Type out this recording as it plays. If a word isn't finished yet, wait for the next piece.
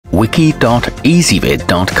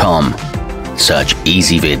wiki.ezvid.com. Search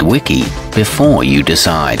Ezvid Wiki before you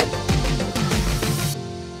decide.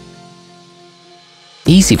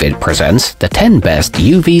 Ezvid presents the 10 best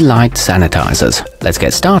UV light sanitizers. Let's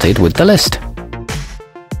get started with the list.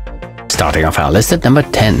 Starting off our list at number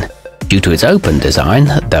 10. Due to its open design,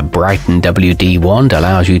 the brightinwd wand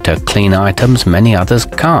allows you to clean items many others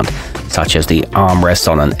can't, such as the armrests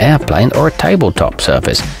on an airplane or a tabletop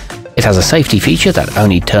surface. It has a safety feature that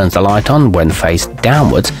only turns the light on when faced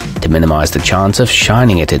downwards to minimize the chance of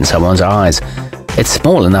shining it in someone's eyes. It's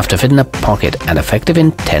small enough to fit in a pocket and effective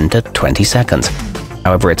in 10 to 20 seconds.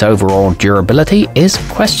 However, its overall durability is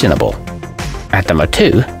questionable. At number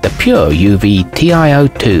 2, the purezone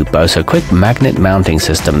TiO2 boasts a quick magnet mounting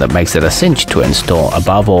system that makes it a cinch to install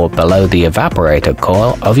above or below the evaporator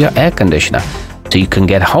coil of your air conditioner, so you can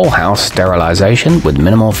get whole house sterilization with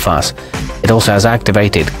minimal fuss. It also has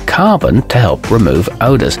activated carbon to help remove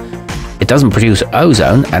odors. It doesn't produce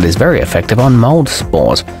ozone and is very effective on mold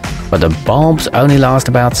spores, but the bulbs only last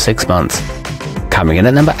about 6 months. Coming in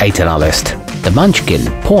at number 8 on our list. The Munchkin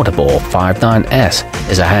Portable 59S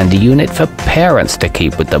is a handy unit for parents to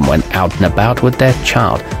keep with them when out and about with their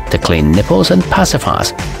child to clean nipples and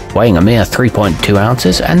pacifiers. Weighing a mere 3.2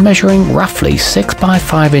 ounces and measuring roughly 6 by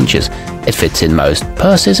 5 inches, it fits in most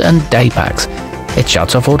purses and day packs. It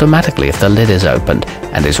shuts off automatically if the lid is opened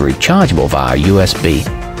and is rechargeable via USB.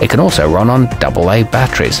 It can also run on AA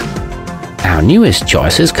batteries. Our newest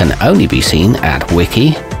choices can only be seen at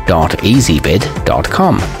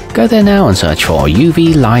wiki.ezvid.com. Go there now and search for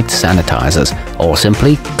UV light sanitizers, or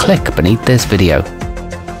simply click beneath this video.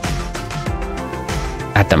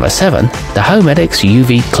 At number 7, the homedics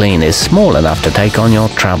UV Clean is small enough to take on your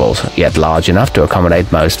travels, yet large enough to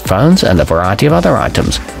accommodate most phones and a variety of other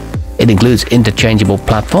items. It includes interchangeable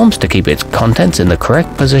platforms to keep its contents in the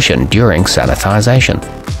correct position during sanitization.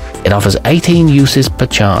 It offers 18 uses per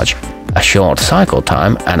charge, a short cycle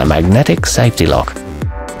time, and a magnetic safety lock.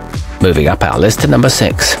 Moving up our list to number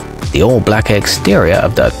 6. The all-black exterior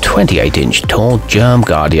of the 28-inch tall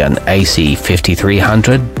germguardian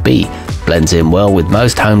AC5300B blends in well with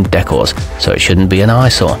most home decors, so it shouldn't be an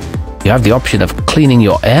eyesore. You have the option of cleaning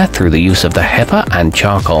your air through the use of the HEPA and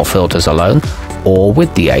charcoal filters alone, or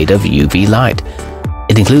with the aid of UV light.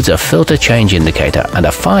 It includes a filter change indicator and a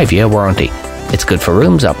 5-year warranty. It's good for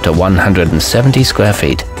rooms up to 170 square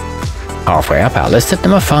feet. Halfway up our list at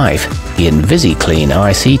number 5, the invisiclean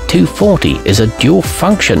IC240 is a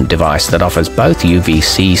dual-function device that offers both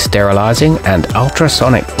UVC sterilizing and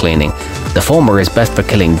ultrasonic cleaning. The former is best for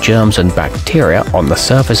killing germs and bacteria on the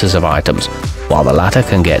surfaces of items, while the latter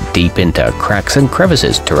can get deep into cracks and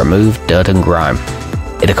crevices to remove dirt and grime.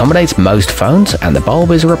 It accommodates most phones and the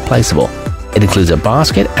bulb is replaceable. It includes a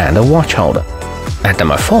basket and a watch holder. At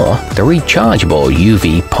number 4, the rechargeable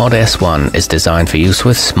UV Pod S1 is designed for use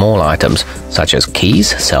with small items, such as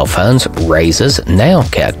keys, cell phones, razors, nail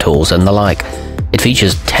care tools, and the like. It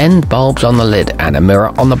features 10 bulbs on the lid and a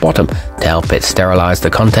mirror on the bottom to help it sterilize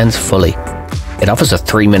the contents fully. It offers a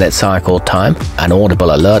 3-minute cycle time, an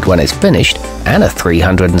audible alert when it's finished, and a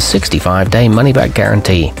 365-day money-back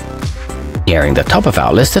guarantee. Nearing the top of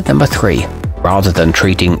our list at number 3. Rather than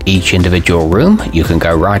treating each individual room, you can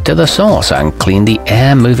go right to the source and clean the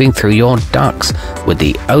air moving through your ducts with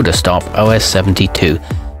the odorstop OS72.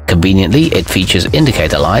 Conveniently, it features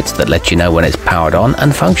indicator lights that let you know when it's powered on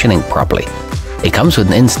and functioning properly. It comes with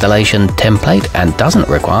an installation template and doesn't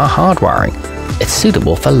require hardwiring. It's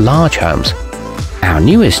suitable for large homes. Our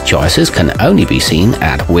newest choices can only be seen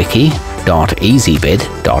at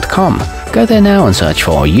wiki.ezvid.com. Go there now and search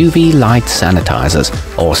for UV light sanitizers,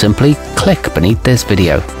 or simply click beneath this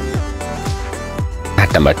video.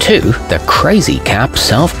 At number 2, the crazycap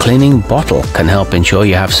self-cleaning bottle can help ensure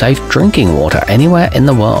you have safe drinking water anywhere in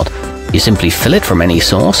the world. You simply fill it from any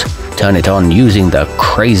source, turn it on using the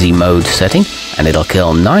crazy mode setting, and it'll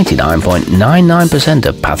kill 99.99%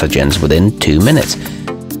 of pathogens within 2 minutes.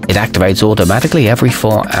 It activates automatically every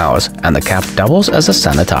 4 hours, and the cap doubles as a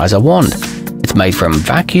sanitizer wand. It's made from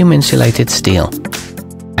vacuum-insulated steel.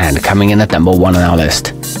 And coming in at number 1 on our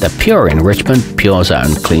list, the Pure Enrichment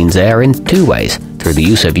Purezone cleans air in 2 ways, through the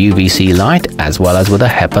use of UVC light as well as with a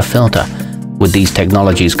HEPA filter. With these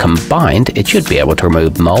technologies combined, it should be able to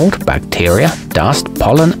remove mold, bacteria, dust,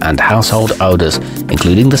 pollen, and household odors,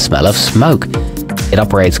 including the smell of smoke. It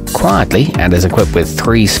operates quietly and is equipped with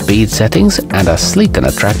 3 speed settings and a sleek and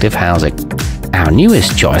attractive housing. Our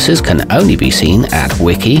newest choices can only be seen at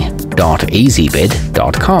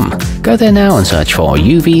wiki.ezvid.com. Go there now and search for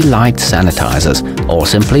UV light sanitizers, or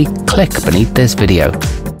simply click beneath this video.